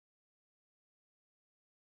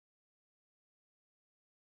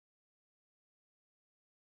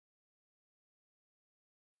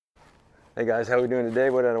Hey guys, how are we doing today?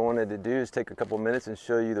 What I wanted to do is take a couple minutes and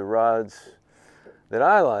show you the rods that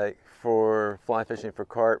I like for fly fishing for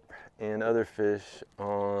carp and other fish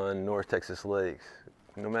on North Texas lakes.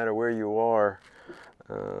 No matter where you are,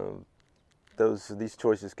 these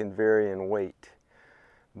choices can vary in weight.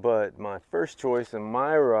 But my first choice and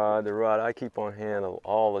my rod, the rod I keep on hand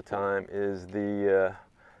all the time, is the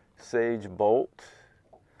Sage Bolt.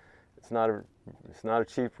 It's not a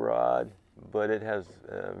cheap rod, but it has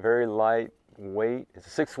a very light weight. It's a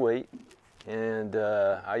 6 weight, and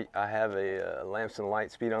I have a Lamson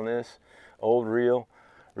light speed on this old reel.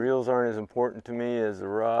 Reels aren't as important to me as the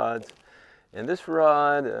rods, and this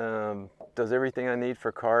rod does everything I need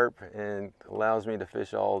for carp and allows me to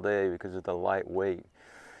fish all day because of the light weight.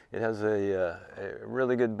 It has a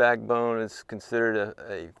really good backbone. It's considered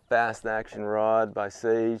a fast action rod by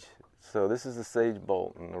Sage. So this is the Sage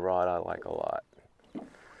Bolt, and the rod I like a lot.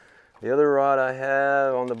 The other rod I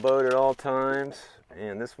have on the boat at all times,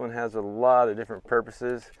 and this one has a lot of different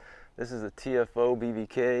purposes. This is a TFO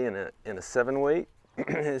BVK in a 7 weight.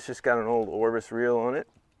 It's just got an old Orbis reel on it.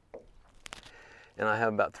 And I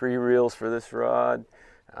have about 3 reels for this rod.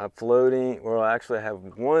 Floating, well actually I have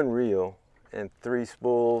 1 reel and 3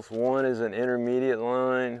 spools. One is an intermediate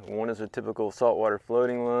line, one is a typical saltwater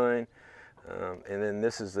floating line. And then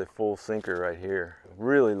this is the full sinker right here.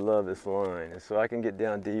 Really love this line, and so I can get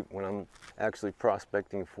down deep when I'm actually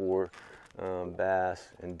prospecting for bass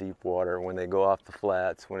in deep water when they go off the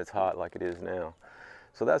flats when it's hot like it is now.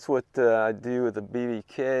 So that's what I do with the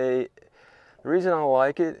BVK. The reason I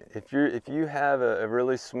like it, if you have a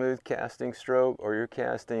really smooth casting stroke, or you're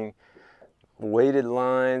casting weighted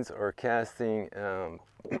lines or casting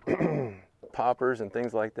poppers and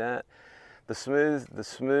things like that, the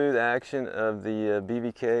smooth action of the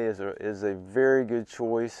BVK is a very good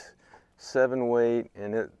choice. 7 weight,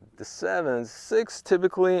 and the 7s, 6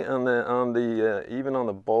 typically on the even on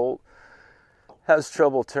the Bolt has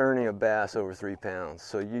trouble turning a bass over 3 pounds.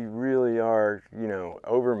 So you really are, you know,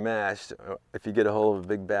 overmatched if you get a hold of a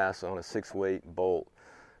big bass on a 6 weight Bolt.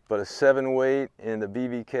 But a 7 weight and the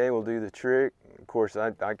BVK will do the trick. Of course,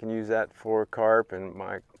 I can use that for carp, and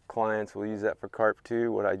my clients will use that for carp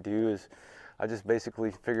too. What I do is I just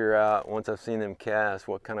basically figure out, once I've seen them cast,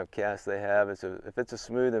 what kind of cast they have. If it's a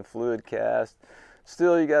smooth and fluid cast,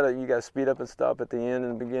 still you gotta speed up and stop at the end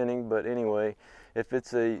and the beginning. But anyway, if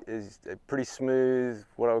it's a pretty smooth,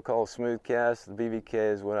 what I would call a smooth cast, the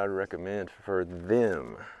BVK is what I'd recommend for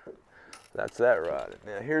them. That's that rod.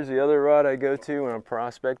 Now here's the other rod I go to when I'm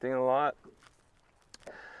prospecting a lot.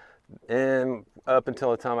 And up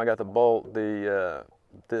until the time I got the Bolt,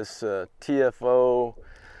 this TFO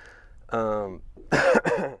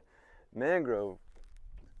Mangrove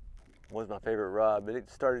was my favorite rod, but it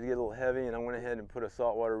started to get a little heavy, and I went ahead and put a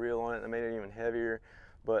saltwater reel on it, and I made it even heavier.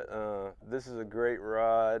 But this is a great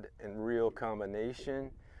rod and reel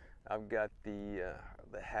combination. I've got the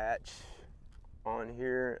Hatch on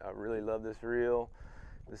here. I really love this reel.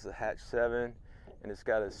 This is a Hatch 7, and it's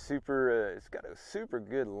got a super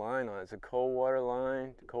good line on it. It's a cold water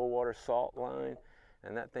line, cold water salt line,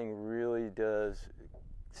 and that thing really does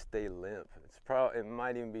stay limp. It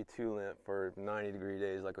might even be too limp for 90-degree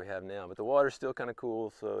days like we have now, but the water's still kind of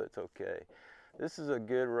cool, so it's okay. This is a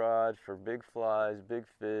good rod for big flies, big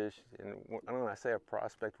fish, and when I say a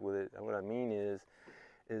prospect with it, what I mean is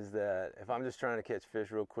that if I'm just trying to catch fish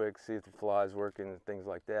real quick, see if the fly's working and things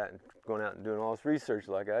like that, and going out and doing all this research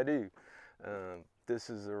like I do, this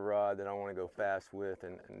is a rod that I want to go fast with,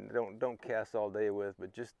 and don't cast all day with,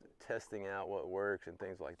 but just testing out what works and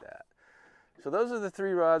things like that. So those are the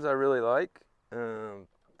 3 rods I really like.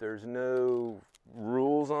 There's no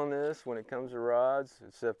rules on this when it comes to rods,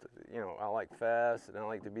 except, you know, I like fast, and I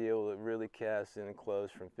like to be able to really cast in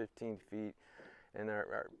close from 15 feet. And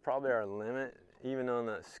probably our limit, even on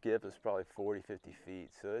the skiff, is probably 40, 50 feet.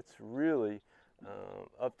 So it's really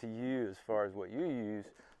up to you as far as what you use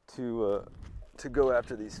to go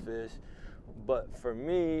after these fish. But for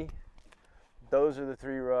me, those are the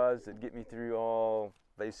 3 rods that get me through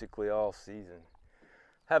basically all season.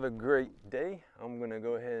 Have a great day. I'm gonna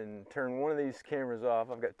go ahead and turn one of these cameras off.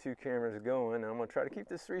 I've got 2 cameras going. I'm gonna try to keep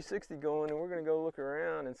this 360 going, and we're gonna go look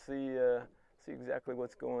around and see exactly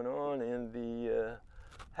what's going on in the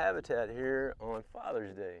habitat here on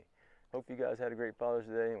Father's Day. Hope you guys had a great Father's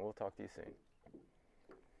Day, and we'll talk to you soon.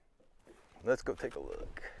 Let's go take a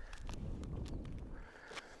look.